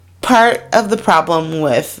part of the problem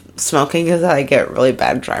with smoking is that I get really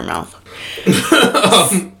bad dry mouth.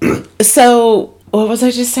 So, what was I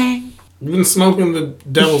just saying? You've been smoking the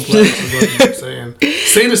devil's lettuce is what you're saying.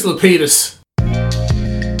 Sanus Lapidus.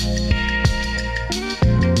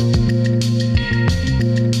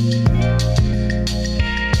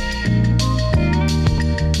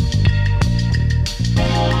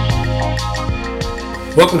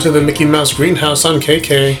 Welcome to the Mickey Mouse Greenhouse. I'm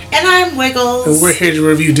KK. And I'm Wiggles. And we're here to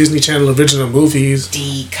review Disney Channel original movies.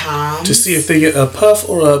 DCOM. To see if they get a puff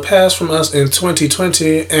or a pass from us in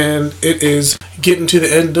 2020. And it is getting to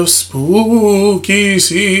the end of spooky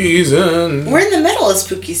season. We're in the middle of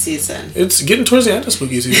spooky season. It's getting towards the end of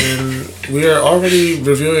spooky season. We are already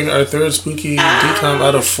reviewing our third spooky DCOM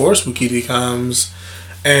out of 4 spooky DCOMs.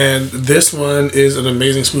 And this one is an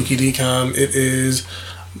amazing spooky DCOM. It is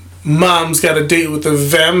Mom's Got a Date with a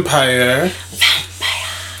Vampire.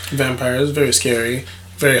 Vampire is very scary.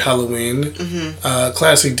 Very Halloween. Mm-hmm.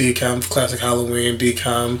 Classic DCOM, classic Halloween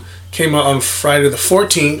DCOM. Came out on Friday the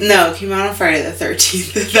 14th. No, it came out on Friday the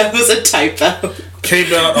 13th. That was a typo.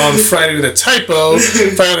 Came out on Friday the typo.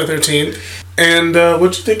 Friday the 13th. And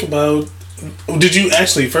what'd you think about... Did you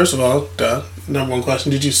actually, first of all, number one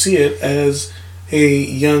question, did you see it as a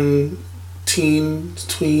young tween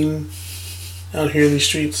out here in these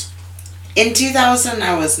streets? In 2000,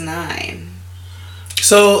 I was 9.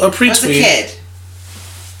 So, a pre-tween. I was a kid.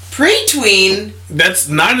 Pre-tween? That's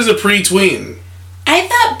 9 is a pre-tween. I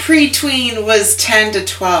thought pre-tween was 10 to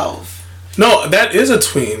 12. No, that is a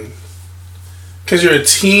tween. Because you're a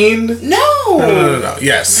teen. No. No.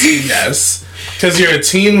 Yes. Yes. Because you're a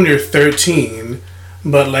teen when you're 13.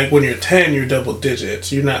 But, like, when you're 10, you're double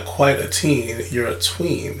digits. You're not quite a teen. You're a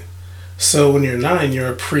tween. So, when you're 9,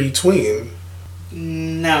 you're a pre-tween.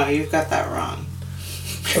 No, you've got that wrong.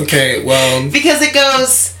 Okay, well... Because it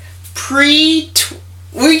goes we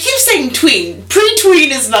keep saying tween.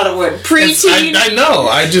 Pre-tween is not a word. Pre-teen. I know.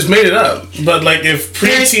 I just made it up. But, like, if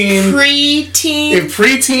preteen... Pre-teen. If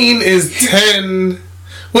preteen is 10...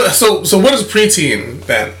 So what is preteen,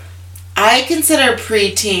 then? I consider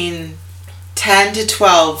preteen 10 to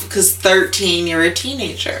 12, because 13, you're a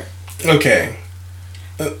teenager. Okay.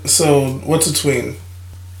 So, what's a tween?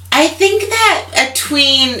 I think that a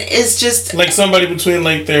tween is just... Like somebody between,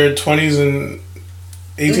 like, their 20s and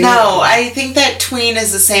 18? No, I think that tween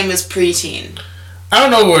is the same as preteen. I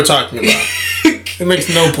don't know what we're talking about. It makes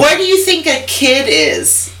no point. What do you think a kid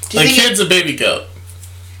is? A kid's a baby goat.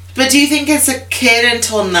 But do you think it's a kid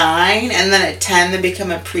until 9, and then at 10 they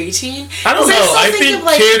become a preteen? I don't know. I think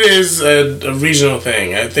kid is a regional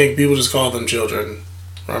thing. I think people just call them children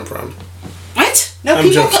where I'm from. What? No, I'm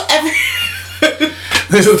people ever...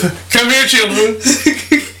 Come here, children.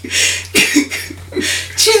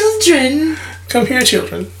 Children. Come here,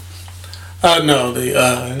 children. No, they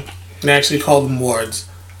actually call them wards.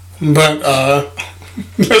 But,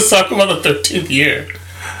 let's talk about the 13th year.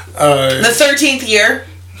 The 13th year?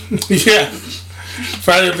 Yeah.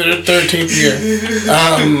 Friday the 13th year.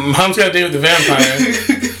 Mom's Got a Date with the Vampire.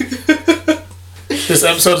 This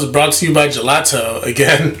episode is brought to you by Gelato.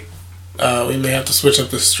 Again, we may have to switch up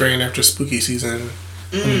the strain after spooky season.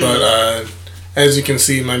 But as you can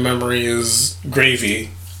see, my memory is gravy.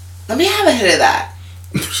 Let me have a hit of that.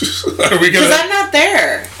 Are we gonna? Because I'm not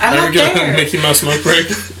there. Are we gonna Mickey Mouse smoke break?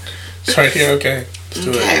 It's right here. Okay. Let's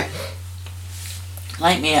do it.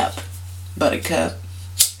 Light me up, Buttercup.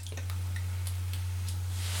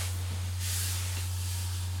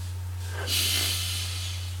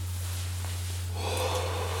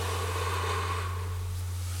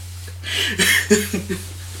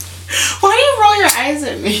 Why do you roll your eyes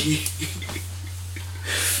at me?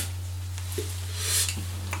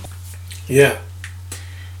 Yeah.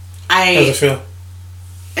 How's it feel?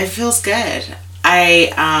 It feels good.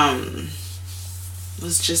 I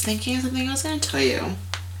was just thinking of something I was going to tell you.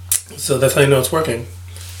 So that's how you know it's working.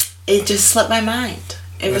 It just slipped my mind.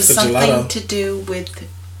 It was something gelato. to do with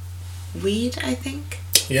weed, I think.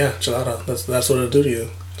 Yeah, gelato. That's what it'll do to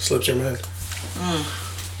you. Slips your mind.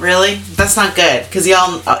 Really? That's not good, because you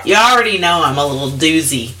already know I'm a little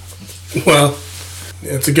doozy. Well,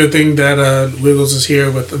 it's a good thing that Wiggles is here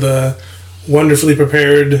with the wonderfully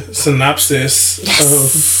prepared synopsis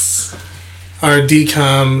of our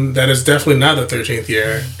DCOM that is definitely not the 13th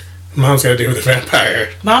year. Mom's Got a Date with a Vampire.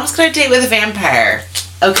 Mom's Got a Date with a Vampire.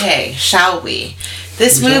 Okay, shall we?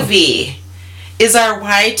 This movie is our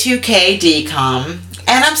Y2K DCOM.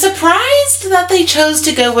 And I'm surprised that they chose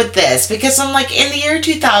to go with this, because I'm like, in the year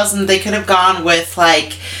 2000, they could have gone with,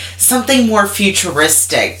 like, something more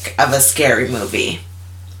futuristic of a scary movie.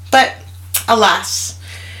 But, alas,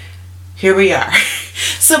 here we are.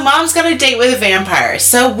 So mom's got a date with a vampire.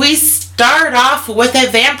 So we start off with a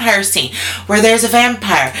vampire scene where there's a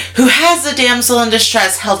vampire who has the damsel in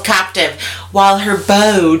distress held captive while her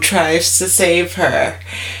beau tries to save her.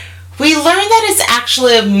 We learn that it's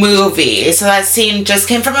actually a movie. So that scene just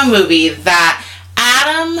came from a movie that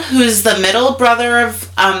Adam, who's the middle brother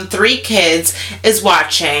of 3 kids, is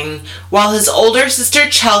watching while his older sister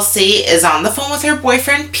Chelsea is on the phone with her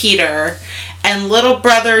boyfriend Peter, and little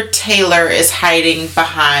brother Taylor is hiding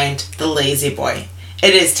behind the lazy boy.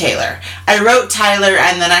 It is Taylor. I wrote Tyler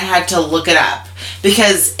and then I had to look it up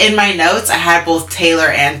because in my notes I had both Taylor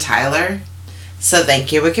and Tyler. So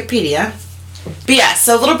thank you, Wikipedia. But yeah,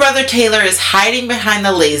 so little brother Taylor is hiding behind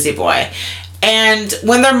the lazy boy. And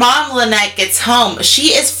when their mom, Lynette, gets home, she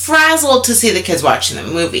is frazzled to see the kids watching the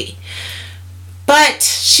movie. But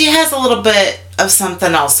she has a little bit of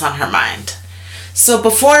something else on her mind. So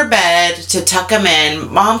before bed, to tuck him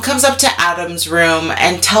in, Mom comes up to Adam's room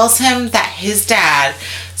and tells him that his dad,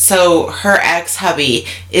 so her ex-hubby,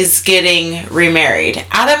 is getting remarried.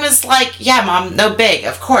 Adam is like, yeah, Mom, no big,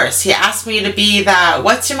 of course. He asked me to be that,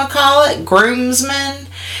 whatchamacallit, groomsman?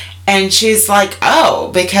 And she's like,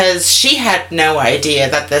 oh, because she had no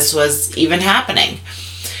idea that this was even happening.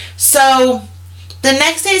 So the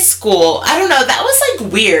next day at school, I don't know, that was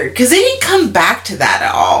like weird because they didn't come back to that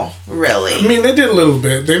at all, really. I mean, they did a little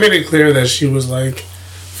bit. They made it clear that she was like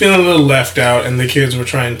feeling a little left out and the kids were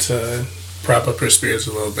trying to prop up her spirits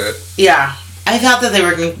a little bit. Yeah. I thought that they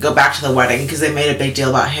were going to go back to the wedding because they made a big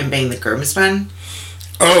deal about him being the groomsman.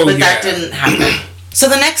 Oh, but that didn't happen. So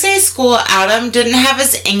the next day at school, Adam didn't have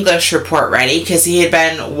his English report ready because he had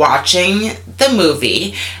been watching the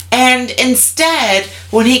movie. And instead,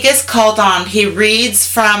 when he gets called on, he reads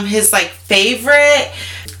from his like favorite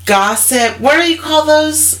gossip, what do you call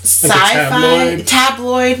those? Like Sci-fi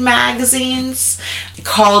tabloid magazines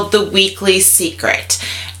called The Weekly Secret.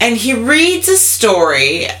 And he reads a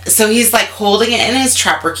story, so he's like holding it in his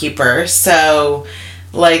Trapper Keeper, so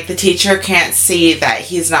like the teacher can't see that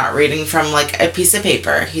he's not reading from like a piece of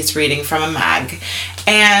paper. He's reading from a mag.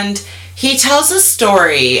 And he tells a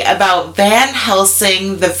story about Van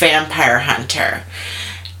Helsing the vampire hunter.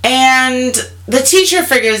 And the teacher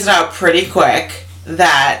figures it out pretty quick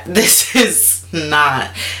that this is not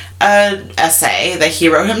an essay that he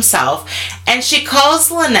wrote himself. And she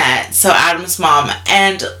calls Lynette, so Adam's mom,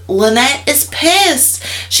 and Lynette is pissed.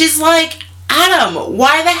 She's like, Adam,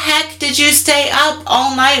 why the heck did you stay up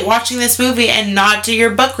all night watching this movie and not do your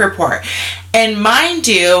book report? And mind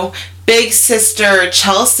you, big sister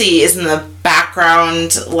Chelsea is in the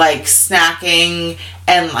background, like snacking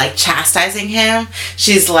and like chastising him.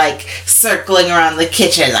 She's like circling around the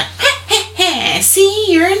kitchen, like, see,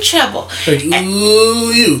 you're in trouble. Like,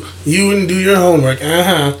 ooh, you wouldn't do your homework,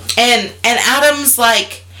 And Adam's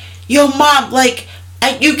like, yo, Mom, like,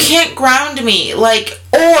 you can't ground me, like,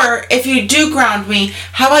 or if you do ground me,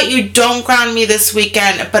 how about you don't ground me this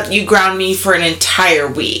weekend, but you ground me for an entire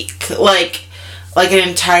week, like an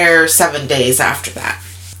entire 7 days after that.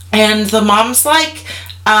 And the mom's like,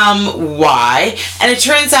 why? And it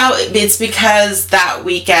turns out it's because that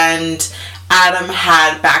weekend Adam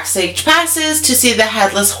had backstage passes to see the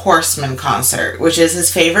Headless Horseman concert, which is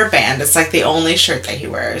his favorite band. It's like the only shirt that he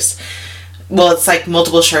wears. Well, it's like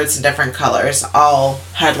multiple shirts in different colors, all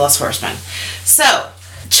Headless Horsemen. So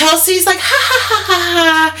Chelsea's like, ha ha ha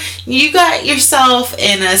ha ha, you got yourself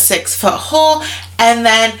in a 6-foot hole. And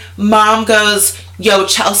then Mom goes, yo,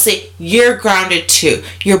 Chelsea, you're grounded too.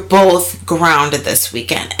 You're both grounded this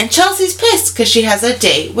weekend. And Chelsea's pissed because she has a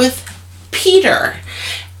date with Peter.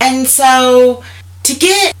 And so to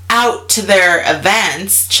get out to their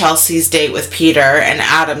events, Chelsea's date with Peter and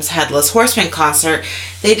Adam's Headless Horseman concert,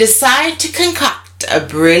 they decide to concoct a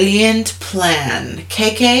brilliant plan.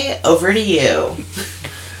 KK, over to you.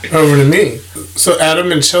 Over to me. So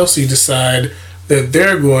Adam and Chelsea decide that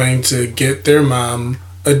they're going to get their mom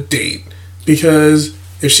a date. Because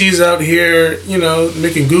if she's out here,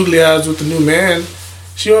 making googly eyes with the new man,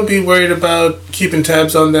 she won't be worried about keeping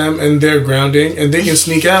tabs on them and their grounding, and they can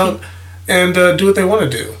sneak out and do what they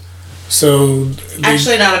want to do. So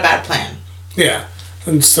actually, not a bad plan. Yeah.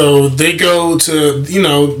 And so they go to,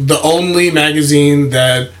 the only magazine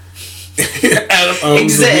that Adam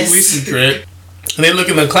owns, The Weekly Secret, and they look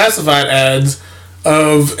in the classified ads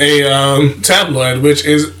of a tabloid, which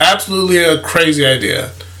is absolutely a crazy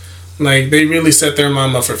idea. Like, they really set their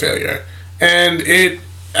mom up for failure. And it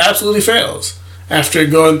absolutely fails. After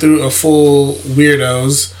going through a full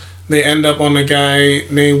weirdos, they end up on a guy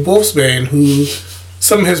named Wolfsbane, who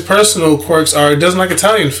some of his personal quirks are doesn't like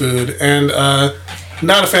Italian food and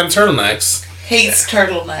not a fan of turtlenecks. Hates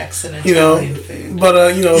turtlenecks and Italian food. But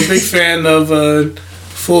a big fan of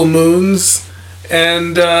full moons,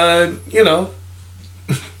 and,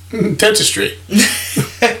 dentistry.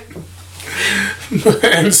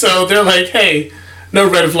 And so they're like, hey, no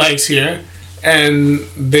red flags here. And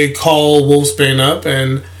they call Wolfsbane up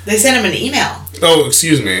and... They sent him an email. Oh,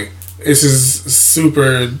 excuse me. This is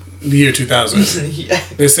super the year 2000. Yeah.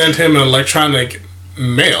 They sent him an electronic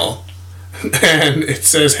mail. And it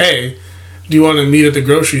says, hey, do you want to meet at the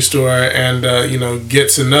grocery store and, get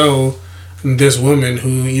to know this woman who,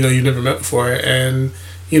 you've never met before? And,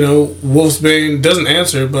 Wolfsbane doesn't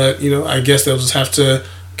answer, but, I guess they'll just have to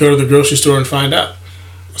go to the grocery store and find out.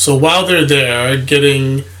 So while they're there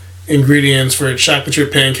getting ingredients for chocolate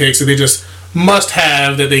chip pancakes that they just must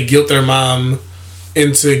have, that they guilt their mom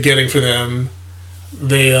into getting for them,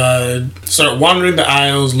 they start wandering the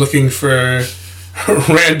aisles looking for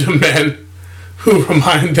random men who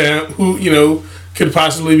remind them, who, could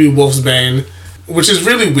possibly be Wolfsbane, which is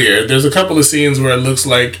really weird. There's a couple of scenes where it looks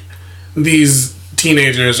like these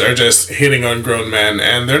teenagers are just hitting on grown men,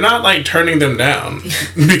 and they're not, like, turning them down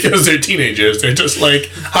because they're teenagers. They're just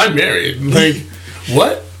like, I'm married. Like,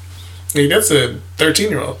 what? Like, that's a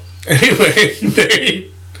 13-year-old.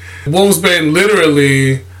 Anyway, Wolfsbane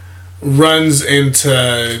literally runs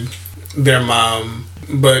into their mom,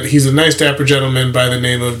 but he's a nice, dapper gentleman by the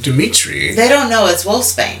name of Dimitri. They don't know it's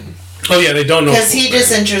Wolfsbane. Oh, yeah, they don't know. Because he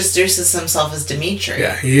just introduces himself as Dimitri.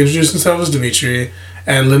 Yeah, he introduces himself as Dimitri.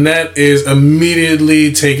 And Lynette is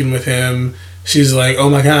immediately taken with him. She's like, oh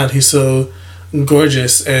my god, he's so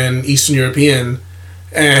gorgeous and Eastern European.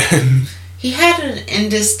 And he had an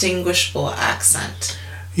indistinguishable accent.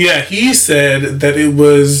 Yeah, he said that it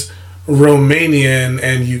was Romanian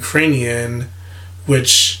and Ukrainian,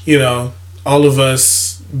 which, all of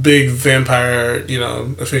us big vampire,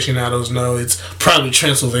 aficionados know it's probably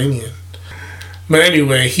Transylvanian. But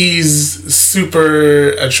anyway, he's super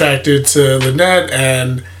attracted to Lynette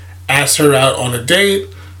and asks her out on a date.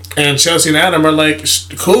 And Chelsea and Adam are like,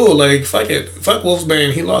 cool, like, fuck it. Fuck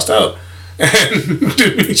Wolfsbane, he lost out. And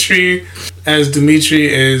Dimitri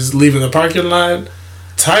is leaving the parking lot,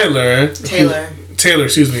 Taylor,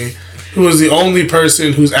 who is the only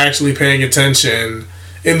person who's actually paying attention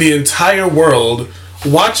in the entire world,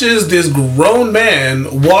 watches this grown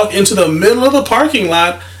man walk into the middle of the parking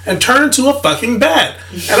lot and turn into a fucking bat.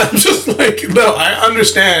 And I'm just like, no, I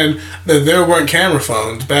understand that there weren't camera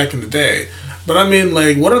phones back in the day. But I mean,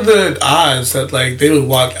 like, what are the odds that, like, they would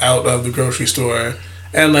walk out of the grocery store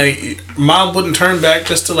and, like, mom wouldn't turn back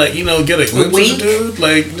just to, like, get a glimpse of the dude?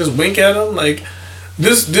 Like, just wink at him? Like,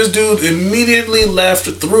 this dude immediately left,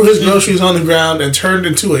 threw his groceries on the ground, and turned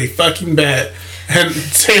into a fucking bat. And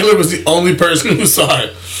Taylor was the only person who saw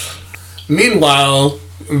it. Meanwhile,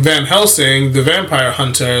 Van Helsing, the vampire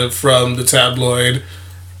hunter from the tabloid,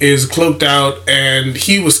 is cloaked out, and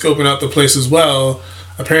he was scoping out the place as well.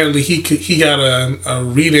 Apparently, he got a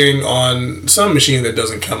reading on some machine that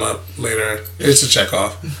doesn't come up later. It's a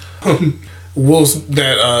checkoff.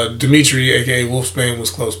 Dimitri, aka Wolfsbane, was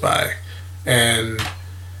close by, and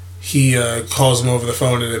he calls him over the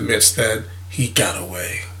phone and admits that he got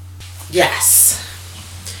away. Yes.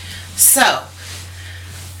 So,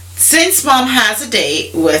 since mom has a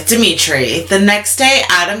date with Dimitri, the next day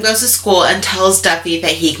Adam goes to school and tells Duffy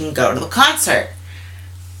that he can go to the concert.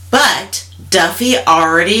 But Duffy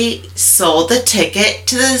already sold the ticket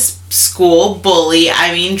to the school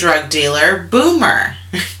drug dealer, Boomer.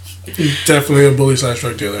 Definitely a bully /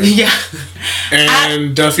 drug dealer. Yeah.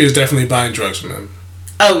 And Duffy is definitely buying drugs from him.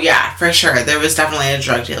 Oh yeah, for sure. There was definitely a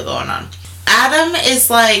drug deal going on. Adam is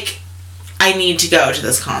like, I need to go to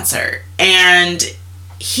this concert. And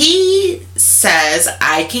he says,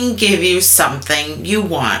 I can give you something you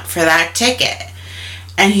want for that ticket.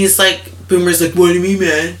 And he's like, Boomer's like, what do you mean,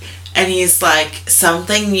 man? And he's like,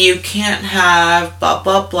 something you can't have, blah,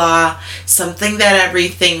 blah, blah. Something that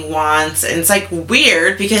everything wants. And it's like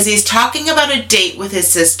weird because he's talking about a date with his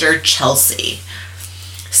sister, Chelsea.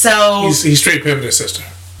 So he's straight pimping his sister.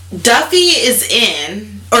 Duffy is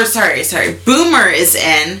in, Boomer is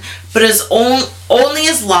in, but is only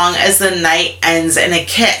as long as the night ends in a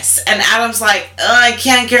kiss. And Adam's like, I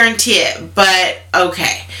can't guarantee it, but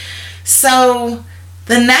okay. So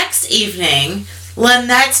the next evening,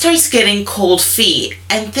 Lynette starts getting cold feet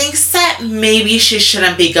and thinks that maybe she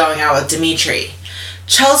shouldn't be going out with Dimitri.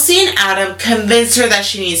 Chelsea and Adam convince her that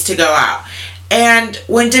she needs to go out. And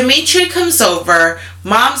when Dimitri comes over,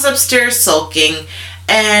 mom's upstairs sulking,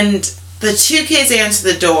 and the two kids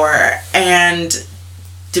answer the door, and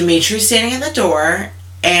Dimitri's standing at the door,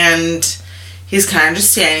 and he's kind of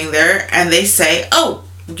just standing there, and they say, oh,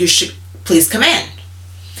 you should please come in.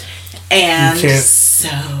 And so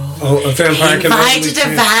Oh, a vampire he invited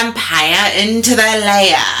a vampire into their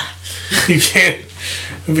lair. You can't.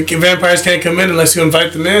 Vampires can't come in unless you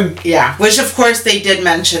invite them in. Yeah, which of course they did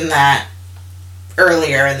mention that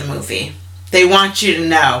earlier in the movie. They want you to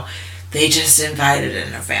know they just invited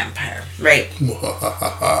in a vampire, right?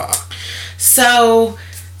 So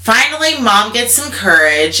finally, Mom gets some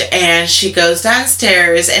courage and she goes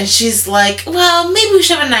downstairs and she's like, well, maybe we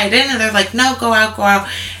should have a night in. And they're like, no, go out, go out.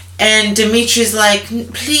 And Dimitri's like,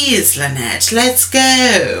 please, Lynette, let's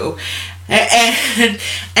go.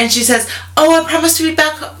 And she says, oh, I promise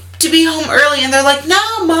to be home early. And they're like,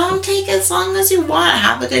 no, Mom, take as long as you want.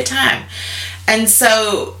 Have a good time. And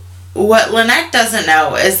so what Lynette doesn't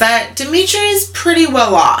know is that Dimitri is pretty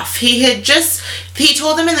well off. He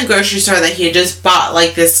told them in the grocery store that he had just bought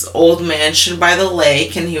like this old mansion by the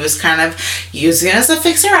lake and he was kind of using it as a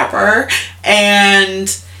fixer-upper.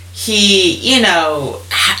 And he,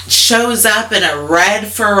 shows up in a red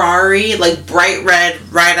Ferrari, like bright red,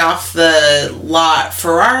 right off the lot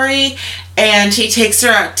Ferrari. And he takes her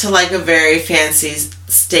out to like a very fancy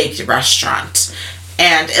steak restaurant.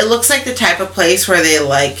 And it looks like the type of place where they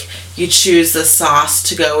like, you choose the sauce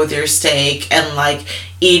to go with your steak and like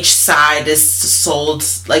each side is sold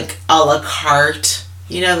like a la carte.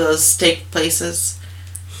 You know those steak places?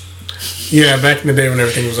 Yeah, back in the day when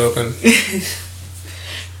everything was open.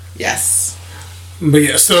 Yes. But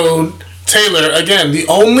yeah, so Taylor, again, the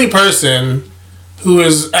only person who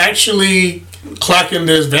is actually clocking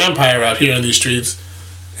this vampire out here in these streets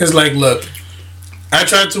is like, look, I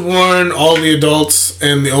tried to warn all the adults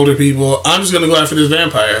and the older people, I'm just going to go after this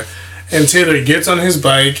vampire. And Taylor gets on his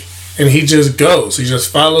bike and he just goes. He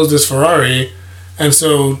just follows this Ferrari. And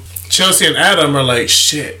so Chelsea and Adam are like,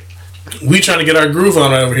 shit, we trying to get our groove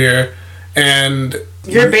on over here. And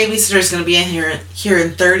your babysitter's going to be in here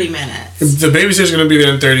in 30 minutes. The babysitter's going to be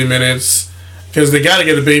there in 30 minutes because they got to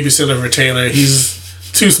get a babysitter for Taylor. He's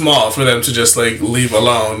too small for them to just like leave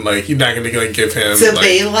alone. Like you're not going to like give him. So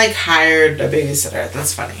they like hired a babysitter.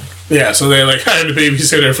 That's funny. Yeah, so they like hired a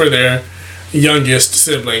babysitter for their youngest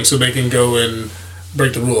sibling so they can go and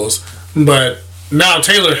break the rules. But now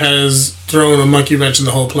Taylor has thrown a monkey wrench in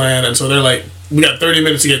the whole plan, and so they're like, we got 30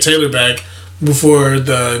 minutes to get Taylor back before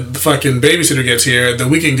the fucking babysitter gets here,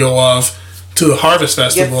 then we can go off to the Harvest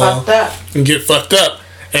Festival and get fucked up,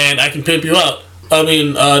 and I can pimp you out. I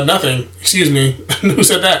mean, nothing. Excuse me. Who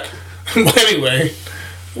said that? But anyway,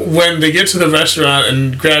 when they get to the restaurant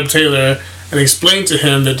and grab Taylor and explain to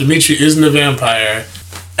him that Dimitri isn't a vampire,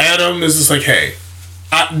 Adam is just like, hey,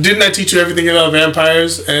 didn't I teach you everything about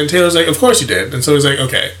vampires? And Taylor's like, of course you did. And so he's like,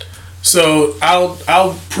 okay, so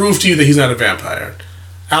I'll prove to you that he's not a vampire.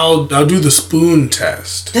 I'll do the spoon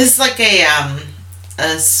test. This is like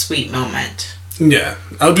a sweet moment. Yeah,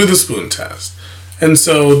 I'll do the spoon test. And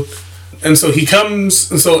so he comes,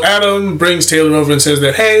 and so Adam brings Taylor over and says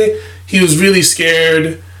that, hey, he was really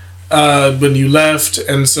scared when you left,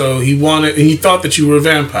 and so he thought that you were a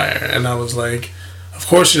vampire. And I was like, of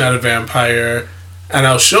course you're not a vampire, and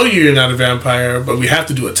I'll show you're not a vampire, but we have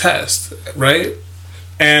to do a test, right?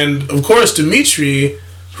 And of course Dimitri,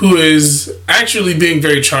 who is actually being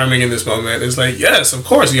very charming in this moment, is like, yes, of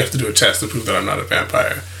course you have to do a test to prove that I'm not a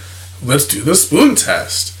vampire. Let's do the spoon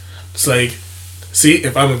test. It's like, see,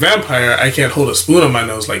 if I'm a vampire, I can't hold a spoon on my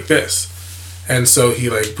nose like this. And so he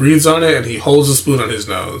like breathes on it and he holds the spoon on his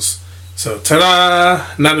nose. So,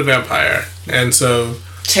 ta-da, not a vampire. And so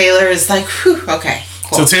Taylor is like, whew, okay,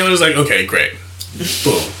 cool. So Taylor's like, okay, great.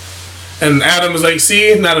 Boom. And Adam is like,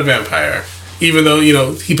 see, not a vampire. Even though,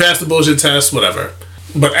 he passed the bullshit test, whatever.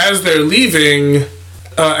 But as they're leaving,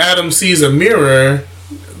 Adam sees a mirror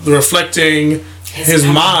reflecting his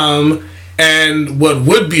mom and what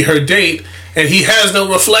would be her date, and he has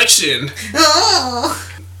no reflection. Oh.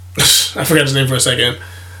 I forgot his name for a second.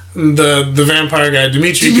 The vampire guy,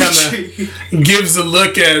 Dimitri, kind of gives a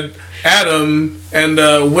look at Adam and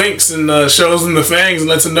winks and shows him the fangs and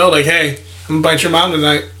lets him know, like, hey, I'm gonna bite your mom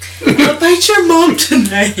tonight. I'm gonna bite your mom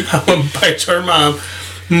tonight. I'm gonna bite your mom.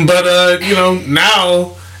 But,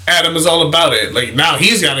 now Adam is all about it. Like, now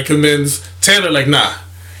he's got to convince Taylor, like, nah,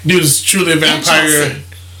 dude's truly a vampire.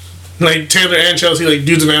 Like, Taylor and Chelsea, like,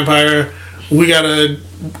 dude's a vampire. We gotta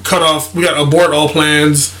abort all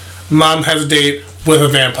plans. Mom has a date with a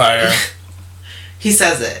vampire. He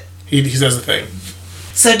says it. He says the thing.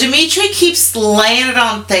 So Dimitri keeps laying it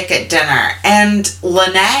on thick at dinner, and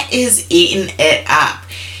Lynette is eating it up.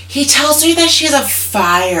 He tells her that she has a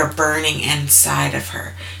fire burning inside of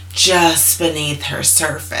her, just beneath her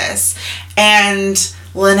surface. And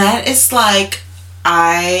Lynette is like,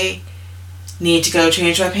 I need to go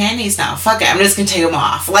change my panties now. Fuck it, I'm just gonna take them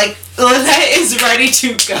off. Like, Lynette is ready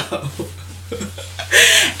to go.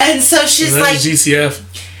 And so she's like, GCF.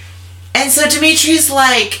 And so Dimitri's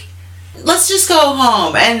like, let's just go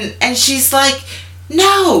home. And she's like,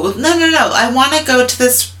 no. I want to go to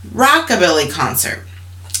this rockabilly concert.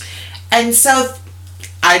 And so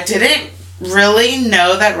I didn't really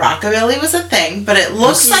know that rockabilly was a thing, but it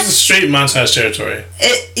looks like straight montage territory.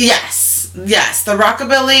 Yes. The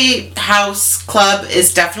Rockabilly House Club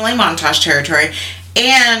is definitely montage territory.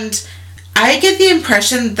 And I get the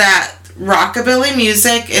impression that rockabilly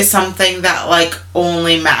music is something that like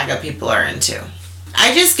only MAGA people are into.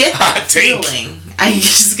 I just get that feeling. I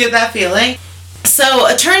just get that feeling. So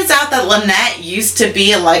it turns out that Lynette used to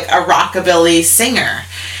be like a rockabilly singer.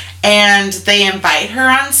 And they invite her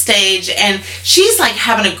on stage and she's like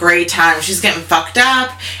having a great time. She's getting fucked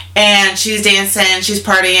up and she's dancing, she's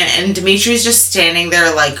partying, and Dimitri's just standing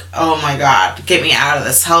there like, oh my God, get me out of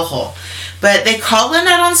this hellhole. But they call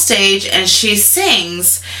Lynette on stage and she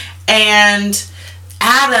sings, and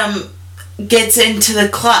Adam gets into the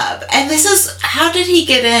club. And this is, how did he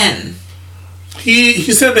get in?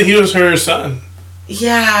 He said that he was her son.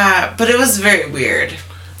 Yeah, but it was very weird.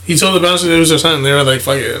 He told the bouncer that it was her son. They were like,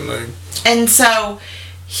 fuck it. Like. And so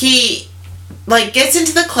he like gets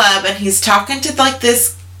into the club and he's talking to like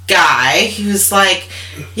this guy who's like,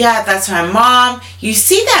 yeah, that's my mom. You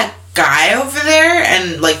see that guy over there?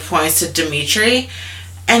 And like points to Dimitri.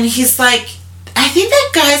 And he's like, I think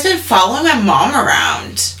that guy's been following my mom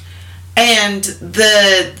around. And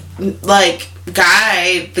the like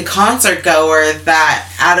guy, the concert goer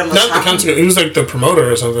that Adam was not the concert, he was like the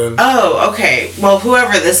promoter or something. Oh, okay. Well,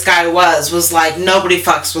 whoever this guy was like, nobody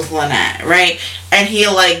fucks with Lynette, right? And he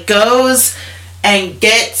like goes and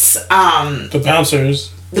gets the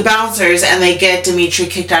bouncers, and they get Dimitri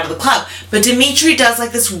kicked out of the club. But Dimitri does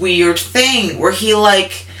like this weird thing where he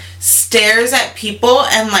like stares at people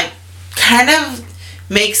and like kind of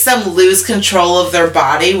makes them lose control of their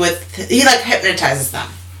body he like hypnotizes them.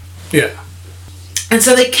 Yeah. And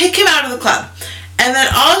so they kick him out of the club. And then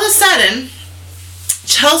all of a sudden,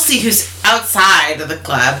 Chelsea, who's outside of the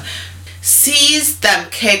club, sees them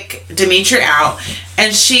kick Dimitri out.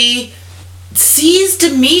 And she sees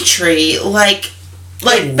Dimitri, like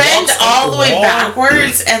bend all the way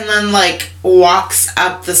backwards and then, like, walks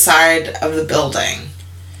up the side of the building.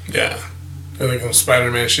 Yeah. Like on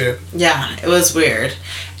Spider-Man shit. Yeah, it was weird.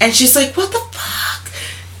 And she's like, what the fuck?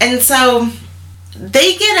 And so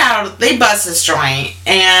they get out, they bust this joint,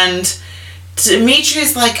 and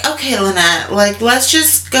Dimitri's like, okay, Lynette, like, let's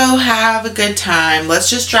just go have a good time. Let's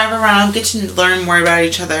just drive around, get to learn more about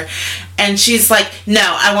each other. And she's like, no,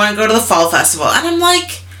 I want to go to the fall festival. And I'm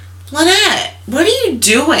like, Lynette, what are you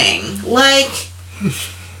doing? Like...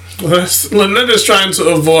 Lynette is trying to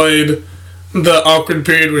avoid the awkward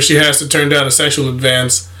period where she has to turn down a sexual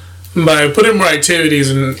advance by putting more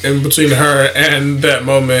activities in between her and that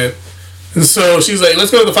moment. And so she's like,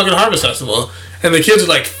 let's go to the fucking Harvest Festival. And the kids are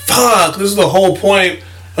like, fuck, this is the whole point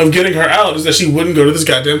of getting her out, is that she wouldn't go to this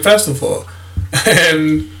goddamn festival.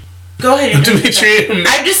 And go ahead. Dimitri,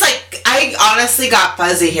 I'm just like, I honestly got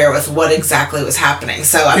fuzzy here with what exactly was happening.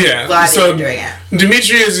 So I'm glad you're doing it.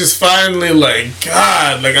 Dimitri is just finally like,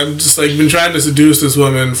 God, like, I'm just like been trying to seduce this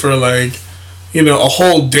woman for like, you know, a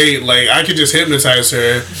whole date. Like, I could just hypnotize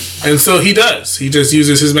her. And so he does. He just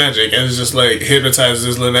uses his magic and is just like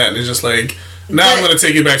hypnotizes Lynette and is just like, now I'm going to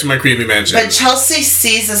take you back to my creepy mansion. But Chelsea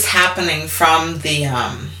sees this happening from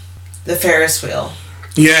the Ferris wheel.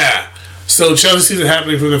 Yeah. So Chelsea sees it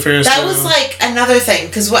happening from the Ferris wheel. That was like another thing,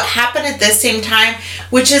 because what happened at this same time,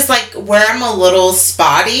 which is like where I'm a little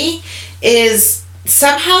spotty, is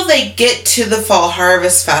somehow they get to the Fall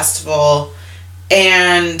Harvest Festival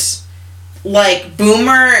and like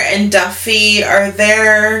Boomer and Duffy are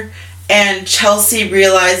there, and Chelsea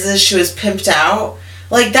realizes she was pimped out.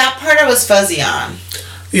 Like, that part I was fuzzy on.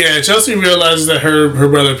 Yeah, Chelsea realizes that her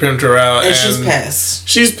brother pimped her out. And she's pissed.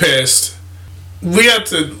 She's pissed. We have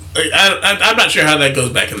to... Like, I'm not sure how that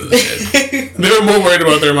goes back into the shit. They were more worried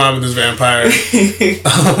about their mom and this vampire.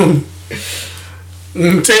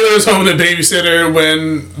 Taylor is home with a babysitter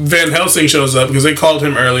when Van Helsing shows up, because they called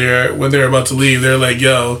him earlier when they were about to leave. They're like,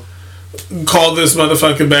 yo, call this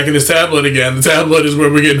motherfucker back in his tablet again. The tablet is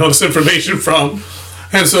where we're getting all this information from.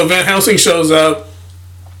 And so Van Helsing shows up.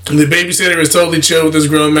 The babysitter is totally chill with this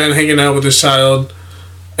grown man hanging out with his child.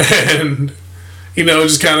 And, you know,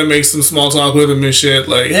 just kind of makes some small talk with him and shit.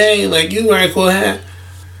 Like, hey, like, you wear a cool hat.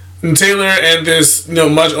 And Taylor and this, you know,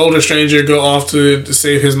 much older stranger go off to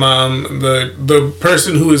save his mom. The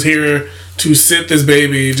person who is here to sit this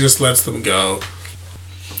baby just lets them go.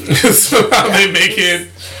 So how they make it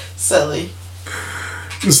silly.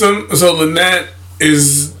 So Lynette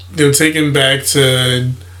is, you know, taken back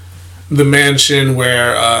to the mansion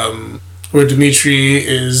where Dimitri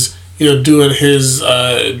is, doing his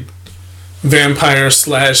vampire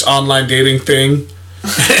 / online dating thing.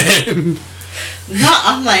 Not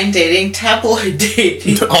online dating, tabloid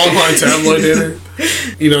dating. Online tabloid dating.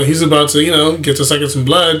 He's about to, get to sucking some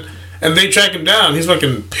blood. And they track him down. He's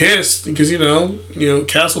fucking pissed because,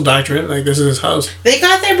 castle doctrine. Like, this is his house. They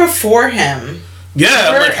got there before him.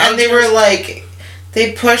 Yeah. And they were like,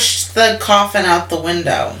 they pushed the coffin out the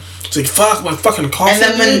window. It's like, fuck, my fucking coffin. And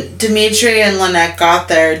then when Dimitri and Lynette got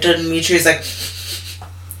there, Dimitri's like,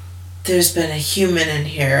 there's been a human in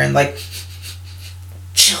here. And like,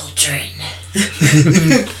 children.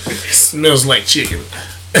 Smells like chicken.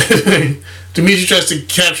 Dimitri tries to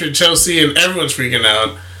capture Chelsea and everyone's freaking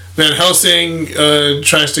out. Van Helsing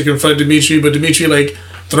tries to confront Dimitri, but Dimitri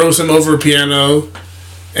throws him over a piano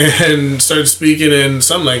and starts speaking in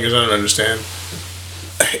some language I don't understand.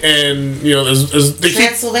 And there's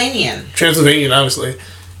Transylvanian, obviously.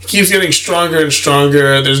 He keeps getting stronger and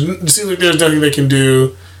stronger. It seems like there's nothing they can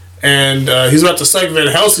do, and he's about to suck Van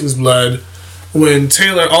Helsing's blood when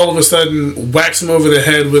Taylor all of a sudden whacks him over the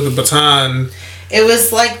head with a baton. It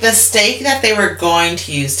was like the stake that they were going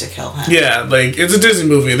to use to kill him. Yeah, it's a Disney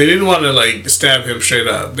movie. They didn't want to stab him straight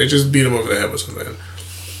up. They just beat him over the head with something.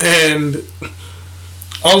 And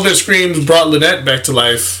all of their screams brought Lynette back to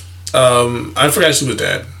life. I forgot she was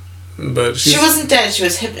dead, but she wasn't dead. She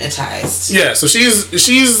was hypnotized. Yeah, so she's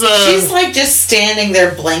just standing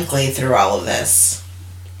there blankly through all of this.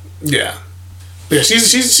 Yeah,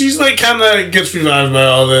 she's kind of gets revived by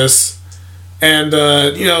all this. And,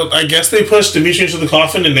 I guess they pushed Dimitri into the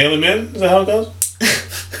coffin and nail him in? Is that how it goes?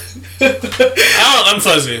 I'm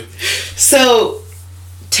fuzzy. So,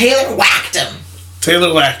 Taylor whacked him.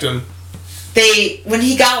 When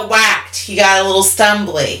he got whacked, he got a little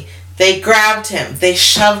stumbly. They grabbed him. They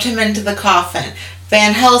shoved him into the coffin.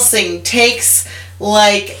 Van Helsing takes,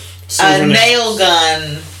 a nail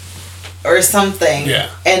gun or something.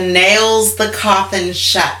 Yeah. And nails the coffin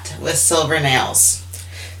shut with silver nails.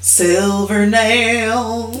 Silver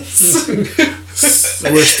nails.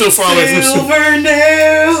 We're still far away from silver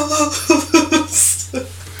nails.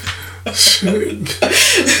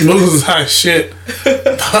 Moses is hot shit.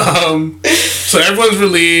 So everyone's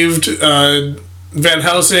relieved. Van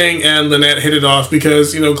Helsing and Lynette hit it off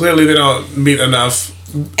because clearly they don't meet enough.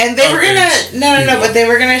 And they were gonna but they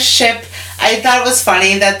were gonna ship. I thought it was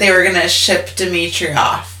funny that they were gonna ship Dimitri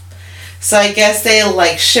off. So I guess they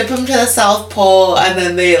ship him to the South Pole, and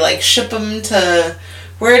then they ship him to,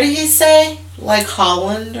 where did he say?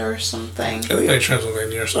 Holland or something? I think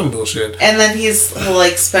Transylvania or some bullshit. And then he'll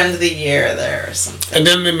spend the year there or something. And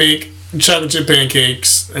then they make chocolate chip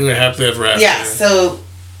pancakes, and they're happily ever after. Yeah, so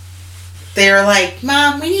they were like,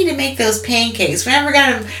 Mom, we need to make those pancakes. We never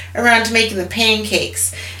got around to making the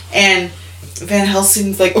pancakes. And Van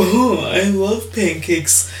Helsing's like, oh, I love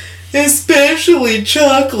pancakes. Especially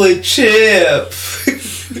chocolate chip.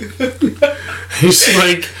 He's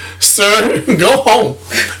like, sir, go home.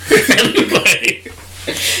 Anyway.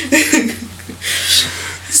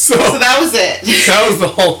 So that was it. That was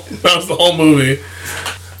the whole movie.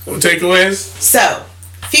 Takeaways? So,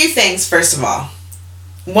 a few things, first of all.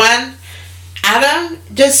 One, Adam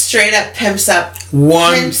just straight up pimps out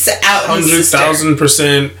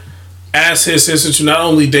 100,000% asked his sister to not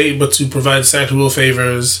only date but to provide sexual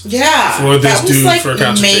favors for this dude for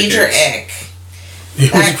concert major tickets.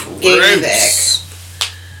 Ick. That gave me the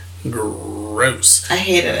ick. Gross. I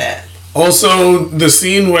hated it. Also, the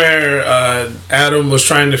scene where Adam was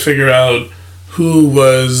trying to figure out who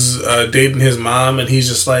was dating his mom, and he's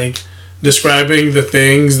just describing the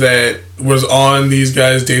things that was on these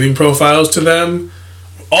guys' dating profiles to them.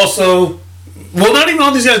 Also, well, not even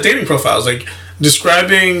on these guys' dating profiles,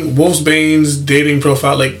 describing Wolfsbane's dating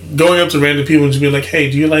profile, going up to random people and just being like, hey,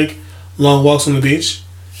 do you like long walks on the beach?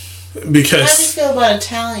 Because how do you feel about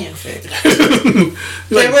Italian food?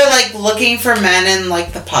 They were looking for men in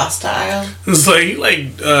the pasta aisle. It's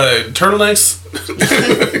turtlenecks.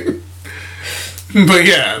 But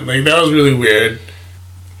yeah, that was really weird.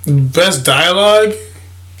 Best dialogue?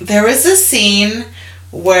 There was a scene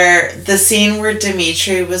where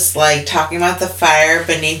Dimitri was talking about the fire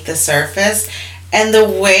beneath the surface, and the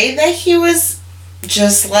way that he was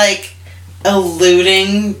just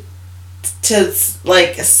alluding to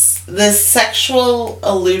the sexual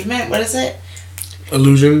alludement. What is it?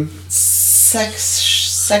 Illusion.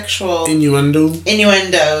 Sexual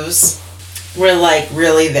innuendos were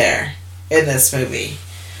really there in this movie.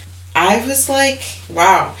 I was like,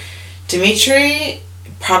 wow, Dimitri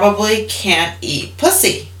probably can't eat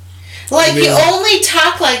pussy. You only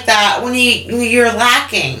talk like that when you're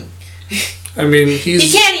lacking. I mean, he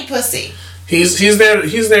can't eat pussy. He's there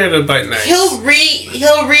to bite nice. He'll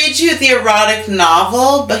read you the erotic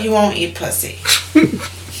novel, but he won't eat pussy.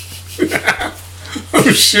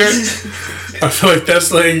 Oh shit! I feel like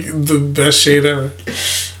that's like the best shade ever.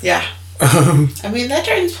 Yeah. I mean, that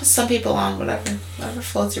turns some people on. Whatever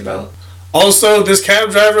floats your boat. Also, this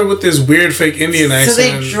cab driver with this weird fake Indian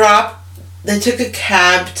accent. So they took a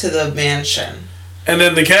cab to the mansion. And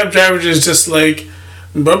then the cab driver is just like,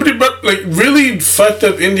 like really fucked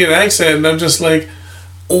up Indian accent, and I'm just like,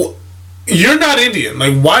 oh, you're not Indian.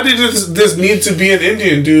 Like, why did this need to be an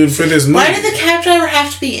Indian dude for this movie? Why did the cab driver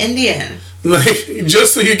have to be Indian? Like,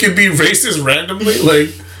 just so you could be racist randomly? Like,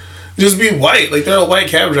 just be white. Like, they're a white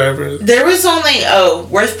cab driver. There was only,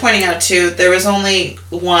 worth pointing out too, there was only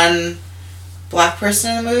one black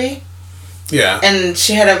person in the movie. Yeah. And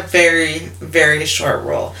she had a very, very short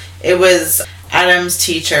role. It was Adam's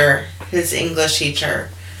teacher, his English teacher,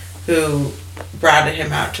 who ratted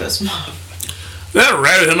him out to his mom. That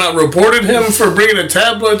ratted him out, reported him for bringing a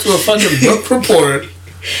tablet to a fucking book report.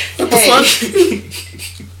 What the fuck?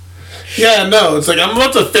 Yeah, no, it's like, I'm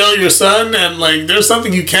about to fail your son, and like, there's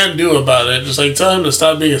something you can do about it. Just like, tell him to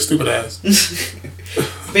stop being a stupid ass.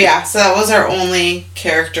 But yeah, so that was our only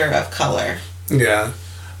character of color. Yeah.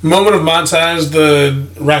 Moment of montage, the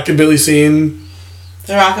rockabilly scene.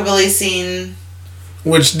 The rockabilly scene.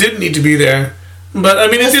 Which didn't need to be there. But, I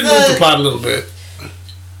mean, it did move the plot a little bit.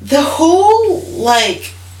 The whole,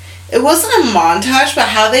 like, it wasn't a montage, but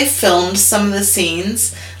how they filmed some of the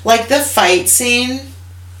scenes. Like, the fight scene.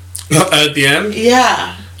 At the end?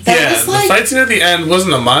 Yeah. That was like, the fight scene at the end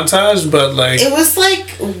wasn't a montage, but, like... It was,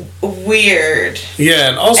 like, weird. Yeah,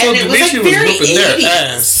 and also Dimitri was whooping their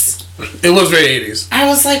ass. It was very 80s. I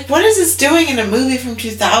was like, what is this doing in a movie from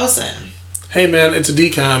 2000? Hey, man, it's a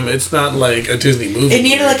DCOM. It's not, like, a Disney movie. It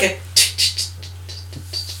needed, like, a...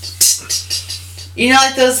 You know,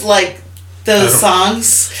 like, those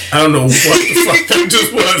songs? I don't know what the fuck that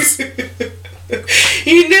just was.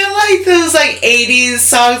 You know, like, those, like, 80s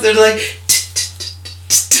songs that are, like...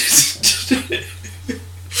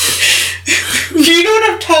 You know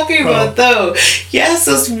what I'm talking about, though. Yes,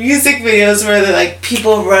 those music videos where they're, like,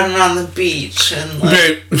 people running on the beach and, like...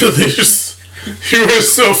 Babe, you were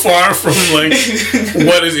so far from, like,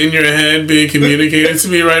 what is in your head being communicated to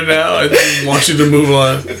me right now. I want you to move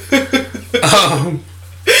on.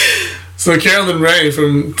 So Carolyn Ray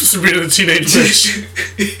from Sabrina the Teenage Witch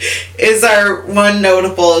is our one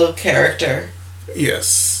notable character.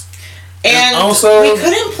 Yes. And also, we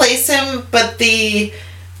couldn't place him, but the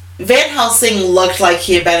Van Helsing looked like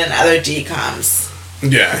he had been in other DCOMs.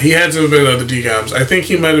 Yeah, he had to have been in other DCOMs. I think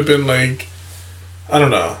he might have been like, I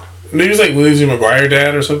don't know. Maybe he was like Lizzie McGuire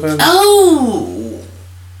dad or something. Oh!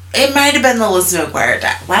 It might have been the Lizzie McGuire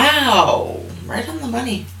dad. Wow. Right on the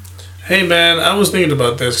money. Hey man, I was thinking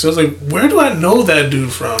about this because I was like, where do I know that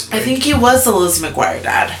dude from? Like, I think he was the Lizzie McGuire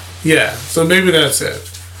dad. Yeah, so maybe that's it.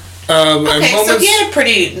 Okay, so he had a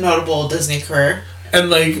pretty notable Disney career. And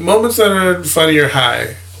like moments that are funny or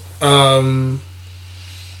high. I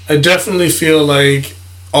definitely feel like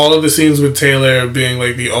all of the scenes with Taylor being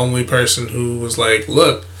like the only person who was like,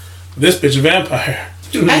 look, this bitch a vampire.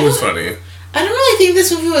 It was funny. I don't really think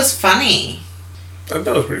this movie was funny. I thought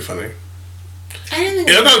it was pretty funny. I didn't think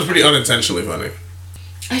I thought it was pretty unintentionally funny.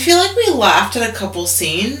 I feel like we laughed at a couple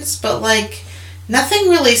scenes, but like nothing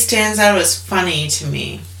really stands out as funny to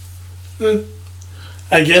me.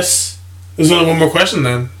 I guess there's only one more question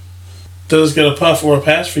then. Does it get a puff or a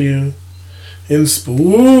pass for you in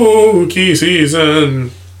spooky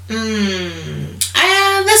season?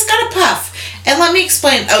 This got a puff. And let me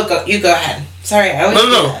explain. You go ahead. Sorry, I always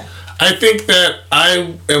do that. I think that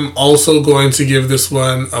I am also going to give this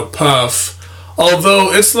one a puff.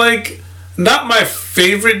 Although it's like not my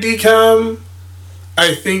favorite DCOM.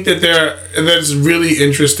 I think that that's really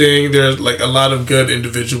interesting. There's like a lot of good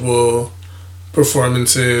individual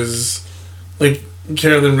performances. Like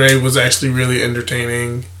Carolyn Ray was actually really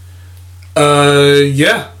entertaining.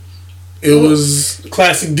 Yeah. It was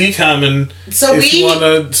classic DCOM, and so if you want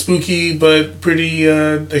a spooky but pretty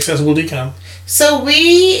accessible DCOM. So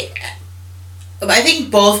I think we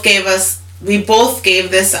both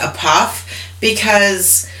gave this a puff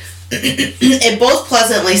because it both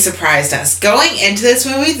pleasantly surprised us. Going into this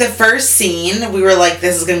movie, the first scene, we were like,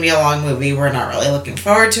 this is going to be a long movie. We're not really looking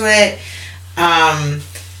forward to it.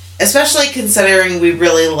 Especially considering we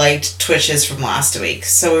really liked Twitches from last week.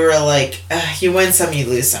 So we were like, you win some, you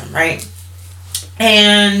lose some, right?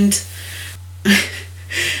 And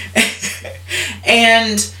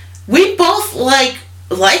we both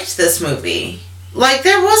liked this movie. Like,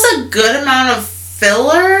 there was a good amount of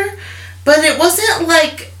filler, but it wasn't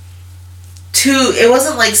like it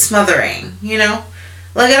wasn't like smothering, you know?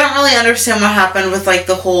 Like, I don't really understand what happened with, like,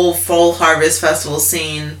 the whole Fall Harvest Festival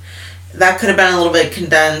scene. That could have been a little bit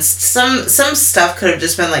condensed. Some stuff could have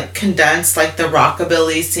just been, like, condensed, like the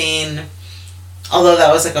rockabilly scene. Although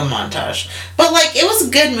that was, like, a montage. But, like, it was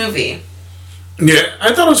a good movie. Yeah,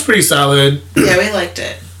 I thought it was pretty solid. Yeah, we liked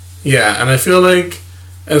it. Yeah, and I feel like,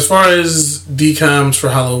 as far as DCOMs for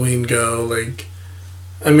Halloween go, like,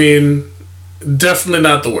 I mean, definitely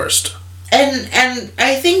not the worst. And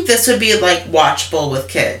I think this would be, like, watchable with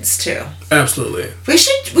kids, too. Absolutely. We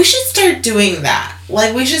should start doing that.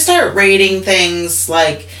 Like, we should start rating things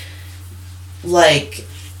like,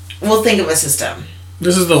 we'll think of a system.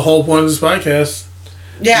 This is the whole point of this podcast.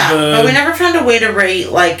 Yeah, but we never found a way to rate,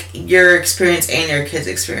 like, your experience and your kid's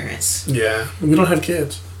experience. Yeah, we don't have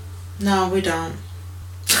kids. No, we don't.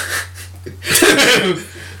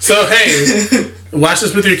 So, hey, watch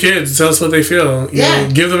this with your kids. Tell us what they feel. You know,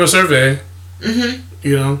 give them a survey. Mm-hmm.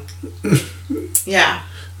 You know? Yeah.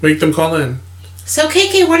 Make them call in. So,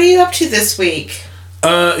 KK, what are you up to this week?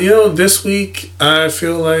 You know, this week, I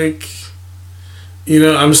feel like, you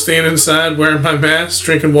know, I'm staying inside, wearing my mask,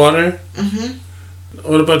 drinking water. Mm-hmm.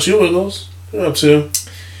 What about you, Wiggles? What are you up to?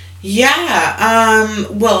 Yeah,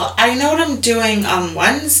 well, I know what I'm doing on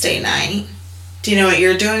Wednesday night. Do you know what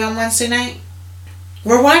you're doing on Wednesday night?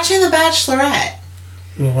 We're watching The Bachelorette.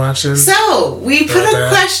 We're watching. So, we put a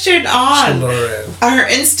question on our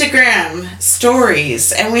Instagram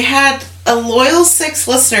stories, and we had a loyal 6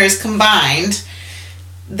 listeners combined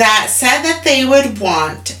that said that they would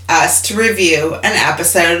want us to review an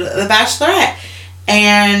episode of The Bachelorette.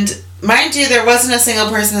 And mind you, there wasn't a single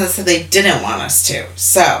person that said they didn't want us to.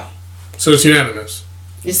 So it's unanimous.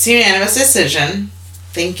 It's a unanimous decision.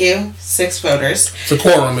 Thank you, 6 voters. It's a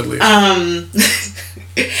quorum, at least.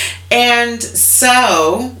 And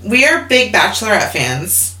so, we are big Bachelorette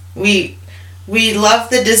fans. We love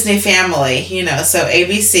the Disney family, you know, so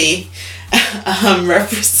ABC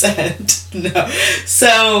represent. No.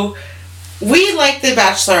 So, we like The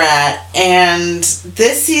Bachelorette, and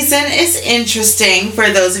this season is interesting for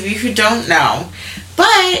those of you who don't know.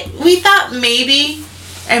 But we thought maybe,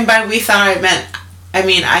 and by we thought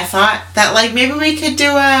I thought that, like, maybe we could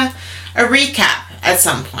do a recap at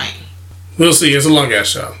some point. We'll see. It's a long-ass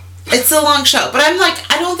show. It's a long show. But I'm like,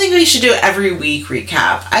 I don't think we should do every week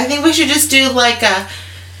recap. I think we should just do, like,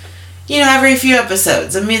 every few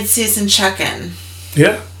episodes, a mid-season check-in.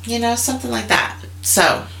 Yeah. You know, something like that.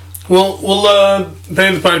 So. Well,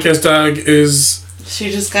 Penny the Podcast Dog is... She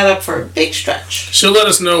just got up for a big stretch. She'll let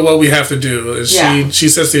us know what we have to do. She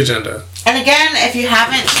sets the agenda. And again, if you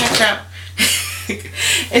haven't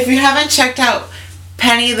checked out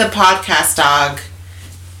Penny the Podcast Dog,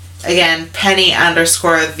 again, Penny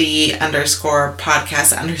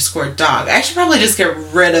 _the_podcast_dog. I should probably just get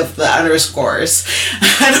rid of the underscores.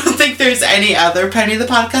 I don't think there's any other Penny the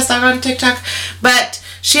Podcast Dog on TikTok, but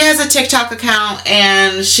she has a TikTok account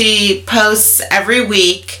and she posts every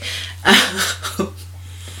week.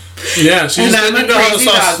 Yeah, she's letting you know how the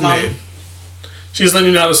sauce is made. She's letting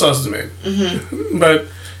you know how the sauce is made. Mm-hmm. But,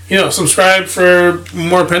 subscribe for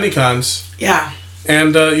more PennyCons. Yeah.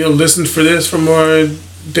 And, listen for this for more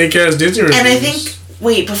Daycast Disney reviews. And I think,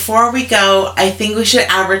 before we go, I think we should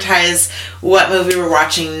advertise what movie we're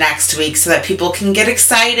watching next week so that people can get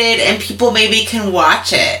excited and people maybe can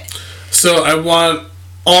watch it. So I want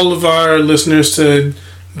all of our listeners to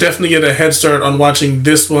definitely get a head start on watching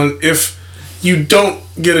this one. If you don't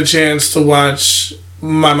get a chance to watch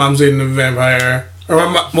My Mom's Dating a Vampire, or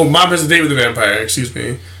Mom Has a Date with a Vampire, excuse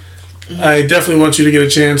me, mm-hmm. I definitely want you to get a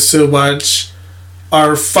chance to watch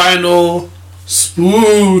our final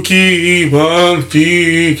spooky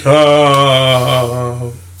bumpy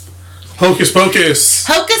cop, Hocus Pocus.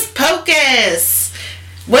 Hocus Pocus!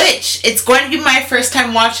 Which, it's going to be my first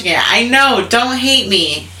time watching it. I know, don't hate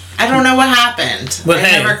me. I don't know what happened. But I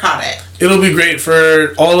never caught it. It'll be great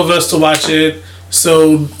for all of us to watch it.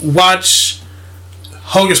 So watch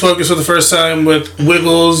Hocus Pocus for the first time with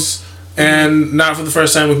Wiggles, and not for the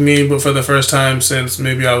first time with me, but for the first time since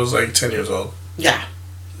maybe I was like 10 years old. Yeah.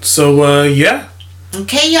 So, yeah.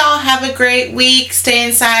 Okay, y'all. Have a great week. Stay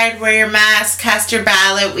inside. Wear your mask. Cast your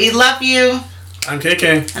ballot. We love you. I'm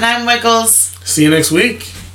KK. And I'm Wiggles. See you next week.